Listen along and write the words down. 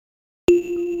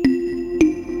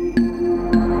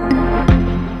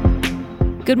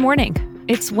Good morning.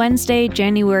 It's Wednesday,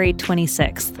 January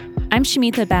 26th. I'm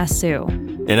Shamita Basu.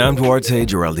 And I'm Duarte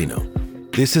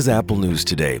Geraldino. This is Apple News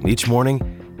Today. Each morning,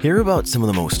 hear about some of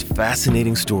the most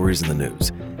fascinating stories in the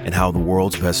news and how the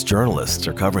world's best journalists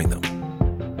are covering them.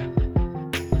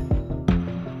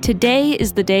 Today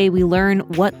is the day we learn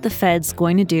what the Fed's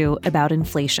going to do about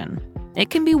inflation. It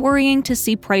can be worrying to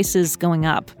see prices going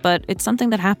up, but it's something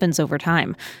that happens over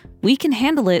time. We can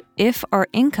handle it if our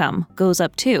income goes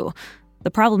up too.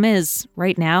 The problem is,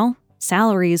 right now,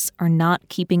 salaries are not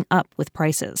keeping up with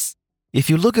prices. If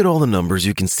you look at all the numbers,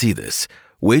 you can see this.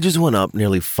 Wages went up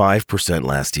nearly 5%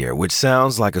 last year, which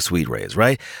sounds like a sweet raise,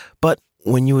 right? But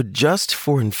when you adjust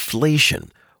for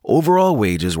inflation, overall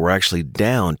wages were actually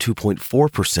down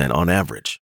 2.4% on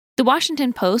average. The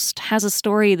Washington Post has a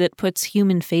story that puts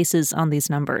human faces on these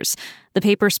numbers. The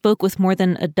paper spoke with more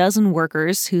than a dozen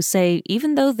workers who say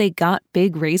even though they got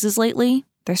big raises lately,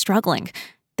 they're struggling.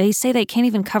 They say they can't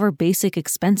even cover basic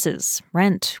expenses,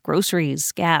 rent,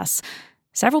 groceries, gas.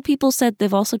 Several people said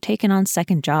they've also taken on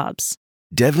second jobs.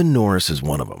 Devin Norris is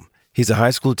one of them. He's a high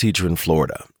school teacher in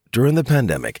Florida. During the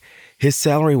pandemic, his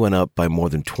salary went up by more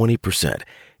than 20%.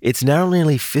 It's now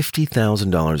nearly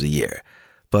 $50,000 a year.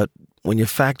 But when you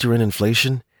factor in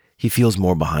inflation, he feels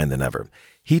more behind than ever.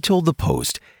 He told the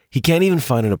Post he can't even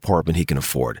find an apartment he can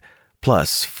afford.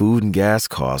 Plus, food and gas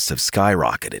costs have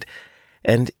skyrocketed.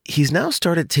 And he's now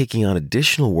started taking on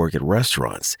additional work at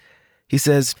restaurants. He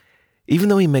says, even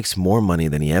though he makes more money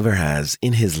than he ever has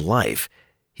in his life,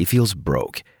 he feels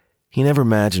broke. He never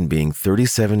imagined being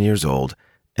 37 years old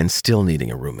and still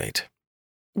needing a roommate.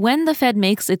 When the Fed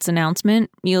makes its announcement,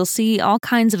 you'll see all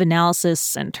kinds of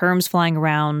analysis and terms flying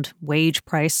around: wage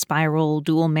price spiral,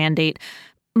 dual mandate.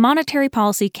 Monetary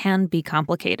policy can be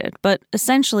complicated, but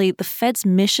essentially the Fed's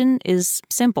mission is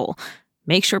simple: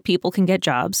 make sure people can get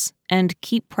jobs and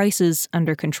keep prices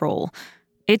under control.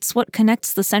 It's what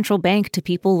connects the central bank to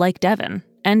people like Devin,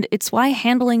 and it's why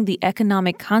handling the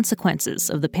economic consequences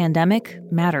of the pandemic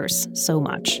matters so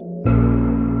much.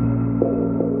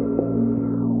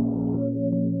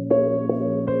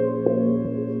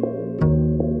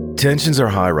 Tensions are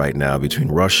high right now between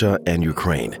Russia and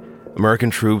Ukraine.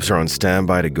 American troops are on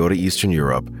standby to go to Eastern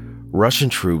Europe. Russian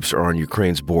troops are on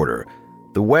Ukraine's border.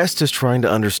 The West is trying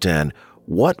to understand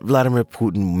what Vladimir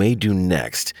Putin may do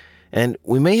next, and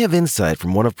we may have insight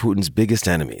from one of Putin's biggest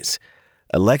enemies.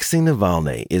 Alexei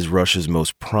Navalny is Russia's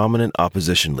most prominent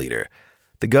opposition leader.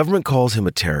 The government calls him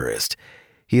a terrorist.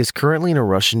 He is currently in a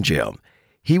Russian jail.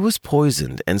 He was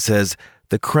poisoned and says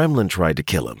the Kremlin tried to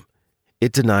kill him.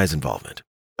 It denies involvement.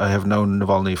 I have known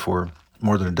Navalny for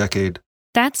more than a decade.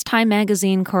 That's Time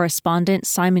magazine correspondent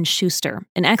Simon Schuster,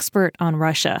 an expert on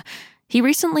Russia. He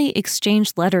recently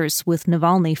exchanged letters with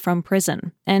Navalny from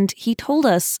prison, and he told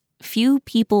us few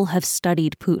people have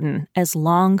studied Putin as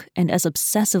long and as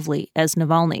obsessively as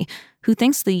Navalny, who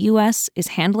thinks the U.S. is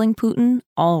handling Putin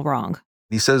all wrong.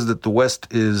 He says that the West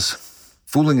is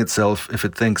fooling itself if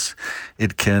it thinks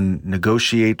it can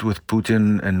negotiate with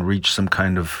Putin and reach some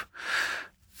kind of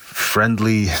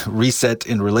friendly reset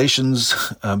in relations,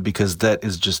 because that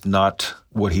is just not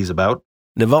what he's about.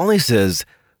 Navalny says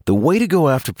the way to go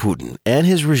after Putin and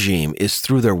his regime is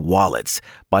through their wallets,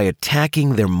 by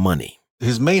attacking their money.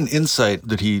 His main insight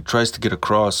that he tries to get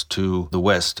across to the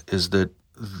West is that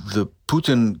the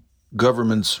Putin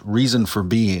government's reason for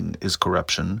being is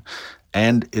corruption,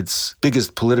 and its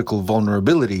biggest political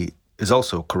vulnerability is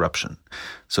also corruption.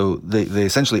 So they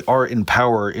essentially are in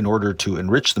power in order to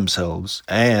enrich themselves,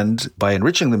 and by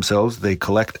enriching themselves, they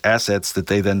collect assets that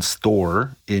they then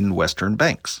store in Western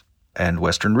banks and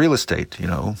Western real estate,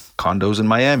 condos in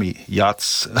Miami,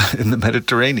 yachts in the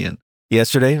Mediterranean.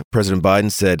 Yesterday, President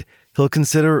Biden said he'll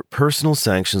consider personal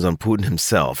sanctions on Putin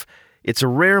himself. It's a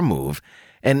rare move,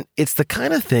 and it's the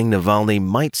kind of thing Navalny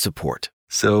might support.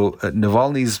 So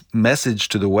Navalny's message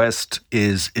to the West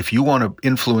is, if you want to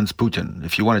influence Putin,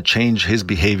 if you want to change his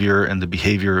behavior and the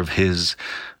behavior of his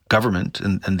government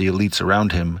and the elites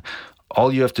around him,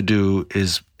 all you have to do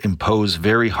is impose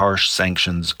very harsh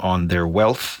sanctions on their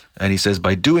wealth. And he says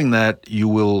by doing that, you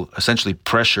will essentially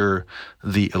pressure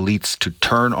the elites to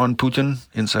turn on Putin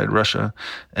inside Russia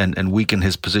and weaken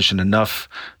his position enough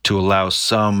to allow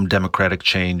some democratic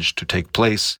change to take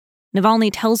place. Navalny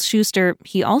tells Schuster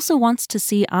he also wants to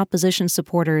see opposition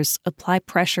supporters apply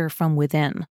pressure from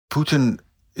within. Putin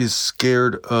is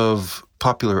scared of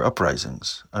popular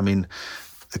uprisings. I mean,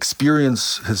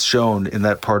 experience has shown in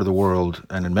that part of the world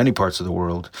and in many parts of the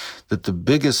world that the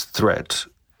biggest threat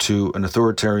to an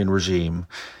authoritarian regime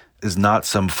is not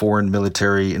some foreign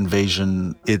military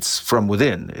invasion. It's from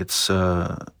within. It's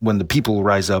when the people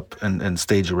rise up and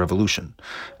stage a revolution.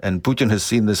 And Putin has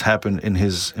seen this happen in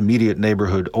his immediate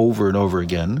neighborhood over and over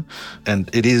again. And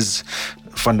it is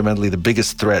fundamentally the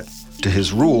biggest threat to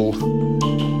his rule.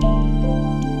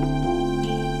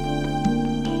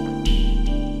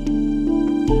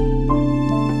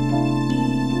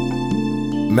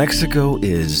 Mexico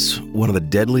is one of the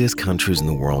deadliest countries in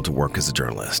the world to work as a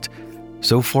journalist.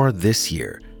 So far this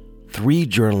year, 3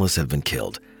 journalists have been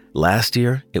killed. Last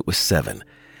year, it was 7.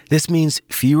 This means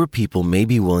fewer people may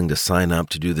be willing to sign up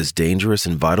to do this dangerous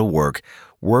and vital work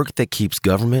that keeps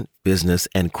government, business,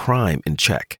 and crime in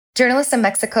check. Journalists in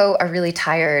Mexico are really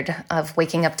tired of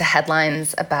waking up to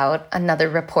headlines about another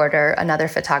reporter, another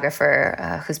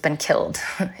photographer who's been killed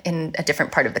in a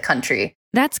different part of the country.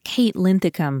 That's Kate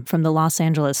Linthicum from the Los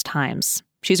Angeles Times.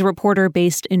 She's a reporter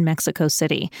based in Mexico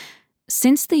City.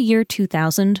 Since the year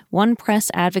 2000, one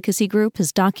press advocacy group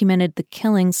has documented the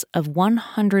killings of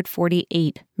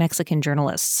 148 Mexican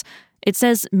journalists. It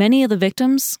says many of the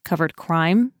victims covered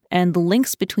crime and the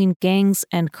links between gangs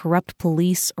and corrupt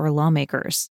police or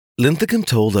lawmakers. Linthicum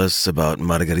told us about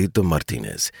Margarito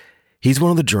Martinez. He's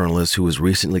one of the journalists who was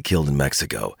recently killed in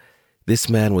Mexico. This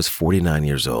man was 49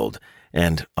 years old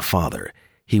and a father.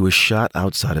 He was shot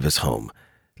outside of his home.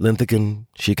 Linthicum,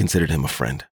 she considered him a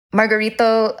friend.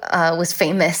 Margarito was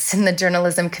famous in the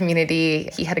journalism community.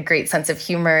 He had a great sense of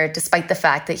humor, despite the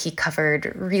fact that he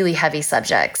covered really heavy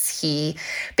subjects. He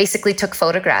basically took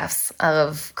photographs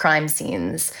of crime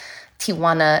scenes.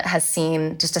 Tijuana has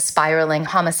seen just a spiraling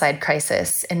homicide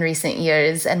crisis in recent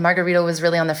years, and Margarito was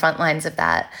really on the front lines of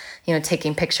that,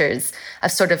 taking pictures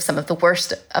of sort of some of the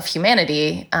worst of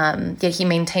humanity. Yet he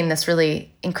maintained this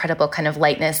really incredible kind of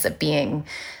lightness of being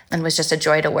and was just a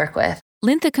joy to work with.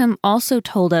 Linthicum also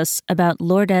told us about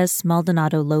Lourdes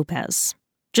Maldonado Lopez.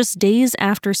 Just days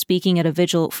after speaking at a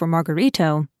vigil for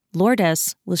Margarito,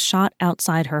 Lourdes was shot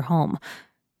outside her home.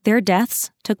 Their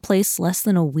deaths took place less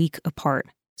than a week apart.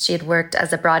 She had worked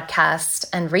as a broadcast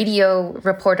and radio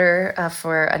reporter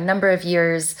for a number of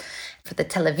years for the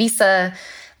Televisa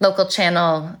local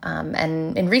channel,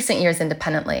 and in recent years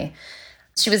independently.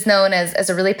 She was known as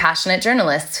a really passionate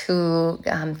journalist who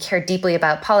cared deeply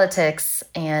about politics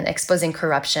and exposing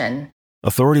corruption.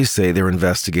 Authorities say they're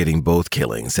investigating both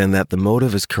killings and that the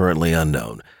motive is currently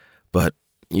unknown. But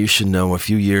you should know, a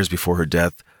few years before her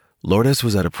death, Lourdes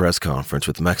was at a press conference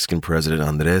with Mexican President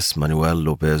Andrés Manuel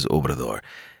López Obrador.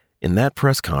 In that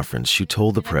press conference, she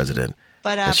told the president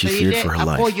that she feared for her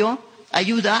life.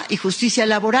 Ayuda y justicia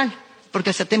laboral,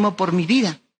 porque se temo por mi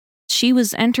vida. She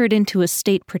was entered into a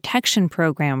state protection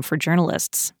program for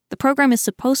journalists. The program is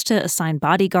supposed to assign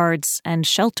bodyguards and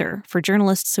shelter for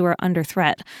journalists who are under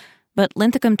threat. But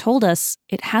Linthicum told us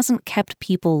it hasn't kept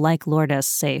people like Lourdes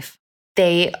safe.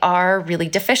 They are really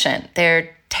deficient.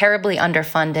 They're terribly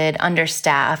underfunded,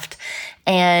 understaffed,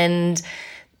 and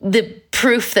the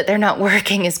proof that they're not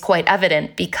working is quite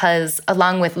evident because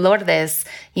along with Lourdes,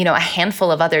 a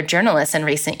handful of other journalists in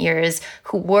recent years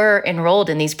who were enrolled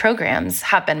in these programs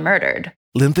have been murdered.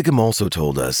 Linthicum also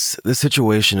told us the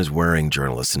situation is worrying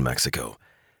journalists in Mexico.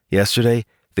 Yesterday,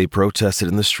 they protested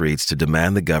in the streets to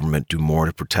demand the government do more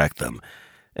to protect them.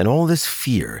 And all this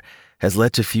fear has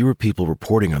led to fewer people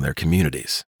reporting on their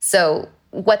communities. So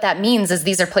what that means is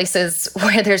these are places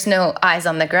where there's no eyes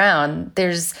on the ground.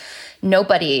 There's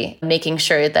nobody making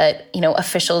sure that,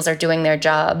 officials are doing their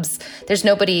jobs. There's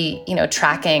nobody,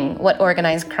 tracking what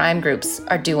organized crime groups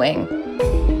are doing.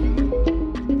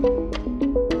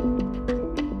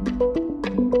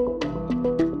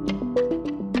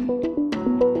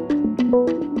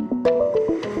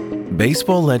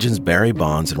 Baseball legends Barry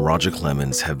Bonds and Roger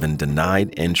Clemens have been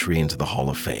denied entry into the Hall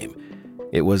of Fame.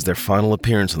 It was their final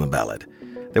appearance on the ballot.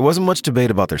 There wasn't much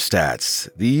debate about their stats.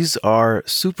 These are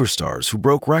superstars who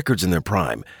broke records in their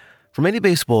prime. For many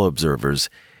baseball observers,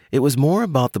 it was more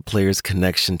about the players'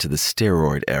 connection to the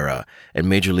steroid era and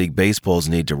Major League Baseball's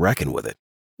need to reckon with it.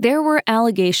 There were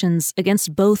allegations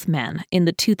against both men in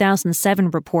the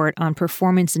 2007 report on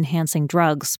performance-enhancing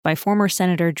drugs by former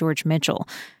Senator George Mitchell.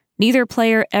 Neither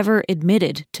player ever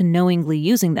admitted to knowingly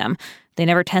using them. They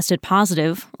never tested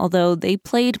positive, although they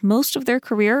played most of their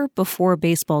career before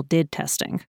baseball did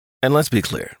testing. And let's be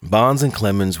clear, Bonds and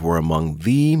Clemens were among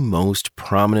the most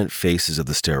prominent faces of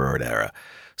the steroid era.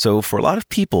 So for a lot of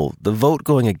people, the vote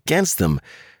going against them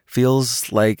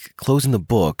feels like closing the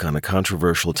book on a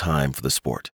controversial time for the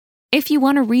sport. If you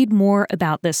want to read more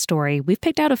about this story, we've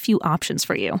picked out a few options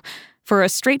for you. For a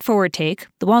straightforward take,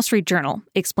 the Wall Street Journal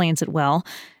explains it well.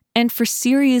 And for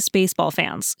serious baseball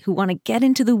fans who want to get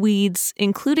into the weeds,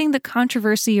 including the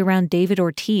controversy around David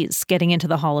Ortiz getting into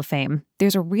the Hall of Fame,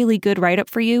 there's a really good write-up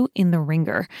for you in The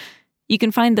Ringer. You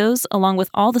can find those, along with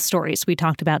all the stories we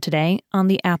talked about today, on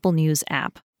the Apple News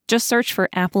app. Just search for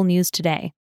Apple News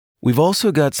Today. We've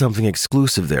also got something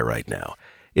exclusive there right now.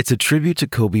 It's a tribute to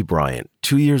Kobe Bryant,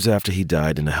 2 years after he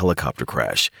died in a helicopter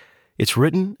crash. It's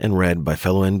written and read by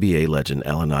fellow NBA legend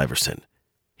Allen Iverson.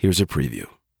 Here's a preview.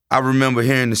 I remember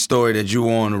hearing the story that you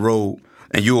were on the road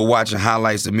and you were watching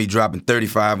highlights of me dropping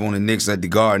 35 on the Knicks at the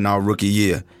Garden our rookie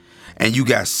year. And you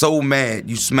got so mad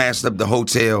you smashed up the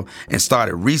hotel and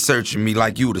started researching me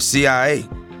like you were the CIA.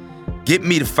 Get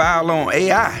me to file on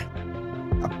AI.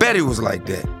 I bet it was like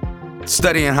that.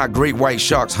 Studying how great white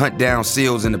sharks hunt down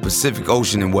seals in the Pacific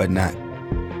Ocean and whatnot.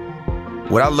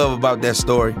 What I love about that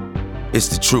story is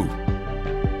the truth.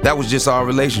 That was just our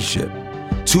relationship.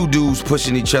 Two dudes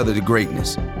pushing each other to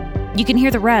greatness. You can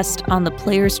hear the rest on the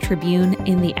Players Tribune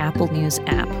in the Apple News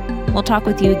app. We'll talk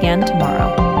with you again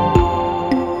tomorrow.